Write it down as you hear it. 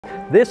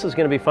This is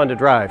going to be fun to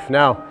drive.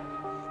 Now,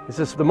 is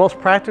this the most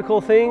practical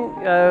thing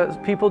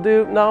people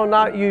do? No,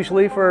 not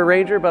usually for a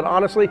Ranger, but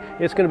honestly,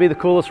 it's going to be the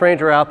coolest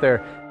Ranger out there.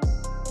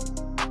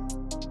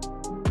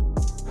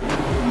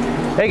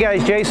 Hey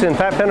guys, Jason,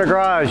 Fender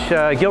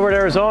Garage, Gilbert,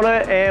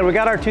 Arizona, and we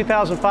got our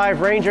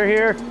 2005 Ranger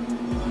here.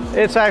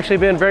 It's actually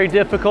been very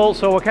difficult,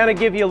 so we'll kind of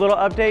give you a little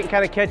update and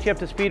kind of catch you up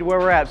to speed where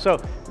we're at.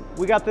 So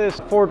we got this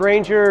Ford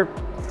Ranger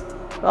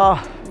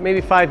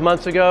maybe 5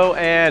 months ago,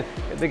 and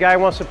the guy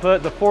wants to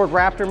put the Ford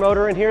Raptor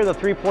motor in here, the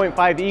 3.5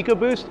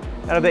 Ecoboost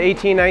out of the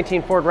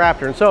 1819 Ford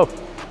Raptor. And so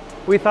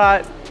we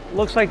thought,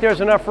 looks like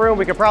there's enough room,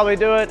 we could probably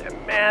do it.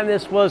 And man,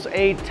 this was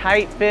a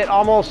tight fit,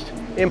 almost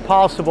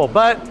impossible,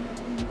 but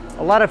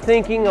a lot of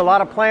thinking, a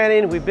lot of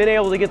planning, we've been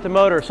able to get the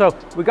motor. So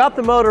we got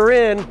the motor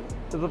in.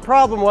 The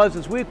problem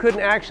was we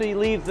couldn't actually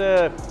leave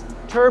the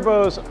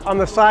turbos on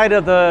the side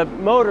of the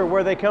motor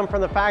where they come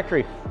from the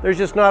factory. There's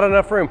just not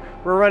enough room.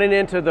 We're running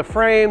into the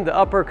frame, the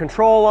upper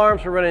control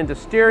arms, we're running into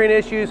steering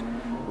issues,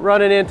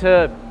 running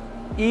into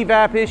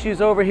evap issues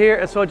over here,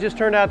 and so it just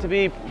turned out to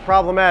be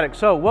problematic.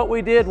 So what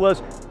we did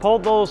was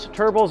pulled those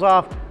turbos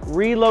off,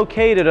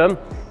 relocated them,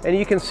 and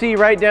you can see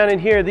right down in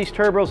here, these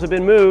turbos have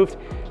been moved,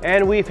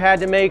 and we've had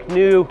to make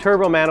new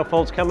turbo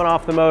manifolds coming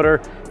off the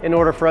motor in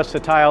order for us to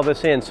tie all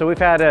this in. So we've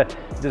had to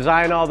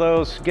design all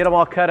those, get them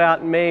all cut out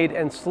and made,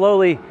 and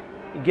slowly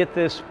get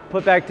this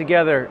put back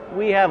together.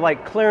 We have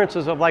like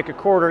clearances of like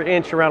 1/4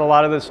 inch around a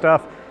lot of this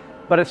stuff,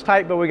 but it's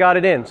tight, but we got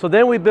it in. So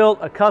then we built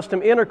a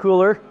custom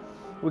intercooler.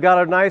 We got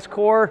a nice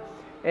core,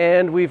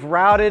 and we've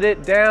routed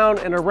it down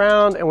and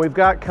around, and we've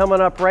got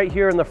coming up right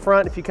here in the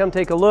front. If you come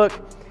take a look,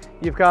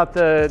 you've got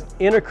the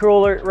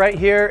intercooler right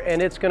here,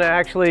 and it's gonna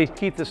actually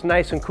keep this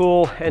nice and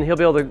cool, and he'll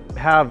be able to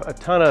have a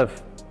ton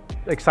of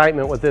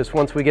excitement with this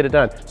once we get it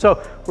done.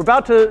 So we're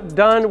about to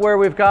done where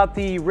we've got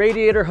the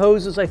radiator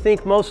hoses, I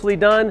think, mostly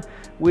done.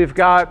 We've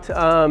got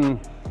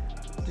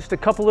just a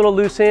couple little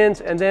loose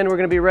ends, and then we're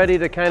gonna be ready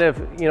to kind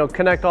of,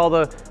 connect all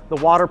the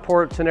water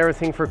ports and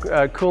everything for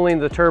cooling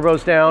the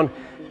turbos down.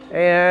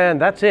 And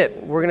that's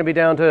it. We're gonna be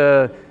down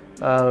to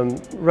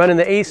running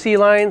the AC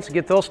lines,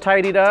 get those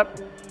tidied up,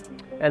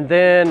 and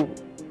then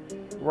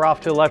we're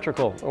off to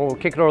electrical. And we'll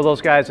kick it over to those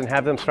guys and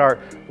have them start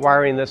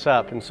wiring this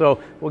up. And so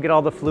we'll get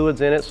all the fluids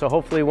in it. So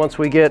hopefully once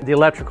we get the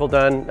electrical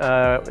done,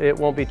 it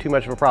won't be too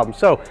much of a problem.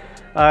 So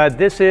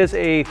this is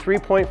a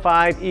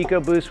 3.5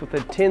 Ecoboost with a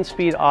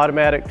 10-speed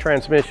automatic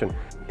transmission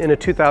in a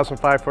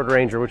 2005 Ford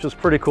Ranger, which is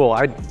pretty cool.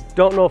 I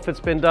don't know if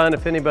it's been done.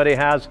 If anybody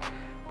has,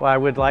 well, I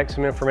would like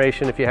some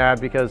information if you have,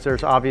 because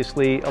there's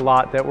obviously a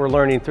lot that we're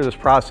learning through this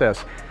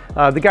process.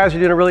 The guys are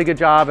doing a really good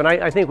job, and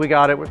I think we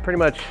got it. We're pretty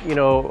much,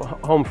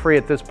 home free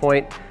at this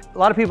point. A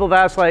lot of people have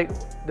asked, like,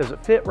 does it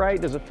fit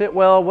right? Does it fit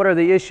well? What are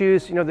the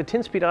issues? The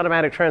 10-speed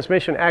automatic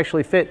transmission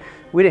actually fit.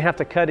 We didn't have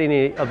to cut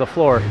any of the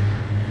floor.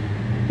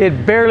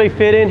 It barely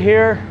fit in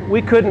here.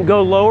 We couldn't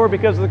go lower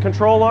because of the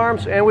control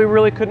arms, and we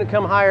really couldn't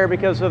come higher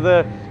because of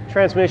the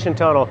transmission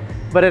tunnel.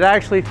 But it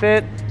actually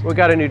fit. We've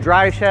got a new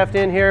drive shaft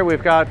in here.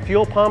 We've got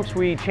fuel pumps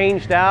we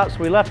changed out. So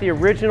we left the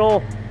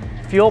original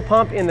fuel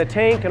pump in the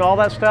tank and all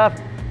that stuff,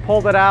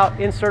 pulled it out,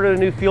 inserted a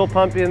new fuel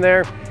pump in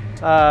there,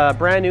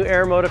 brand new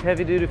air motive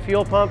heavy duty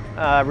fuel pump,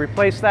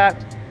 replaced that,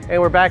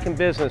 and we're back in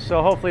business.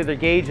 So hopefully the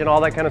gauge and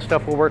all that kind of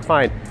stuff will work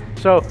fine.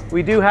 So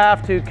we do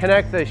have to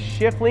connect the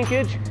shift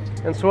linkage,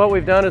 and so what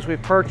we've done is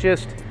we've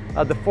purchased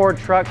the Ford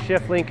truck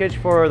shift linkage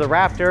for the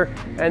Raptor,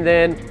 and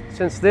then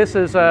since this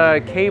is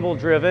cable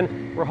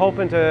driven, we're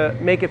hoping to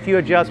make a few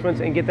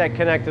adjustments and get that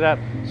connected up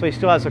so he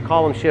still has a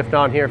column shift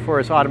on here for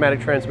his automatic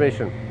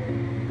transmission.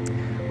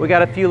 We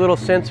got a few little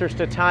sensors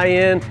to tie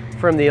in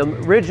from the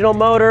original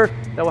motor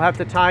that we'll have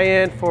to tie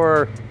in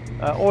for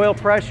oil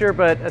pressure,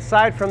 but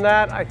aside from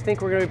that, I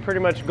think we're gonna be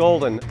pretty much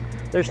golden.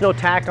 There's no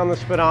tack on the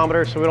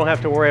speedometer, so we don't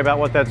have to worry about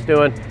what that's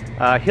doing.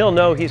 He'll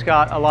know he's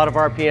got a lot of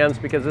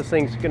RPMs because this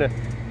thing's gonna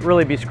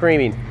really be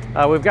screaming.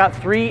 We've got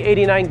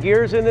 389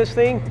 gears in this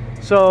thing,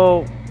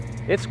 so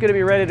it's gonna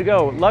be ready to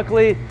go.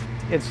 Luckily,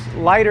 it's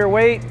lighter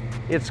weight,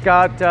 it's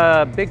got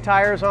big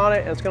tires on it,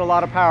 and it's got a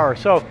lot of power.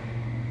 So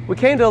we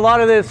came to a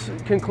lot of this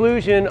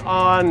conclusion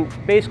on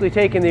basically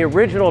taking the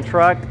original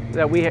truck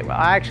that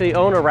I actually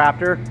own a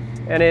Raptor,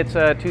 and it's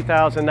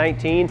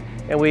 2019,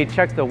 and we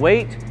checked the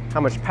weight, how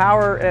much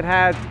power it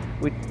had,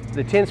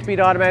 the 10-speed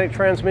automatic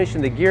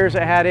transmission, the gears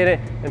it had in it,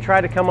 and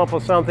tried to come up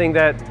with something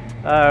that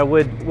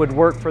would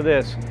work for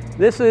this.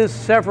 This is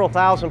several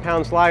thousand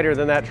pounds lighter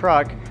than that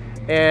truck,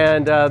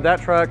 and that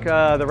truck,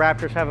 the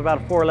Raptors have about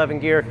a 411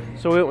 gear,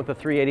 so we went with the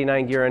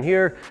 389 gear in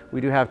here.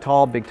 We do have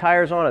tall, big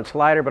tires on it. It's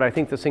lighter, but I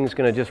think this thing's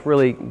gonna just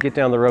really get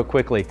down the road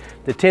quickly.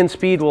 The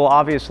 10-speed will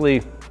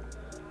obviously,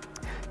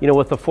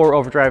 with the 4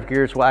 overdrive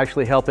gears, will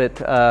actually help it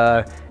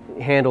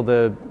handle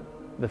the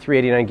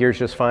 389 gears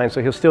just fine.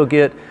 So he'll still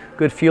get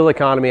good fuel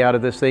economy out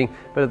of this thing,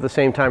 but at the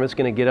same time, it's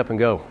gonna get up and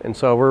go. And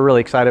so we're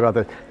really excited about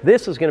this.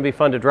 This is gonna be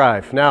fun to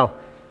drive. Now,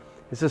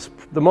 is this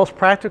the most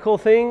practical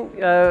thing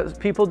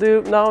people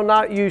do? No,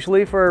 not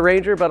usually for a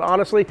Ranger, but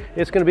honestly,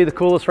 it's gonna be the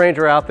coolest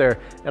Ranger out there,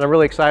 and I'm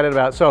really excited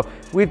about it. So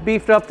we've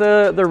beefed up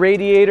the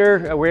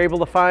radiator. We're able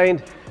to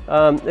find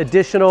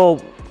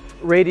additional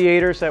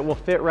radiators that will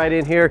fit right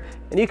in here.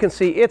 And you can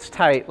see it's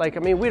tight. Like, I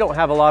mean, we don't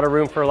have a lot of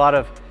room for a lot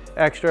of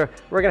extra.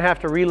 We're gonna have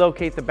to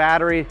relocate the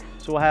battery.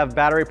 So we'll have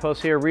battery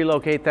posts here,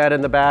 relocate that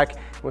in the back.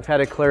 We've had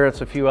to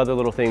clearance a few other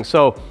little things.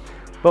 So,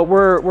 but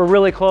we're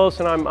really close,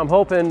 and I'm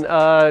hoping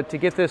to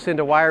get this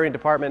into wiring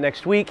department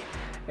next week.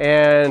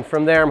 And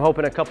from there, I'm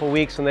hoping a couple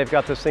weeks and they've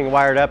got this thing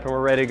wired up and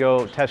we're ready to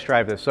go test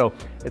drive this. So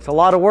it's a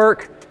lot of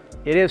work.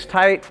 It is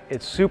tight,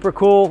 it's super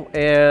cool.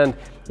 And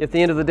at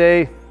the end of the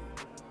day,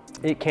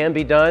 it can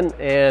be done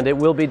and it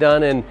will be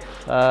done. And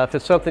if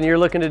it's something you're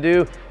looking to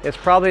do, it's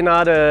probably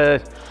not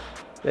a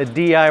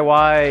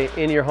DIY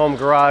in your home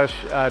garage,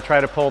 try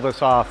to pull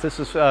this off. This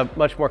is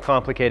much more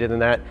complicated than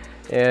that.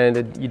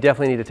 And you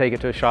definitely need to take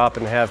it to a shop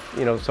and have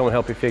someone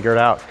help you figure it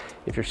out.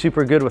 If you're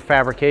super good with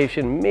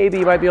fabrication, maybe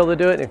you might be able to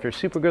do it. If you're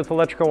super good with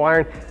electrical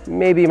wiring,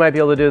 maybe you might be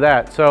able to do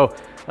that. So,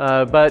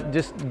 but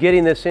just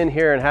getting this in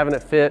here and having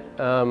it fit,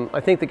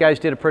 I think the guys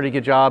did a pretty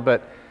good job,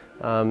 but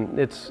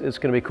it's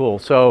gonna be cool.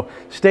 So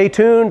stay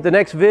tuned. The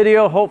next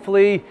video,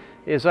 hopefully,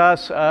 is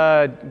us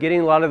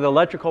getting a lot of the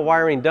electrical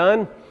wiring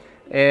done.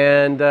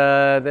 And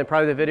then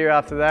probably the video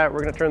after that, we're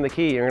gonna turn the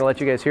key. We're gonna let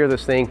you guys hear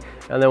this thing,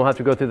 and then we'll have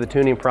to go through the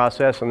tuning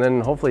process, and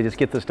then hopefully just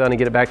get this done and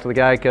get it back to the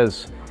guy,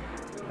 because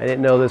I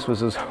didn't know this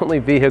was his only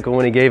vehicle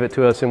when he gave it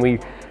to us, and we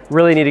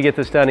really need to get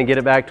this done and get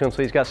it back to him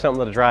so he's got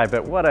something to drive.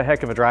 But what a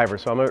heck of a driver,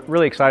 so I'm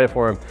really excited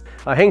for him.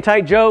 Hang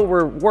tight, Joe.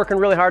 We're working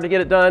really hard to get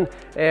it done,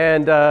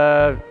 and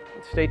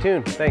stay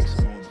tuned. Thanks.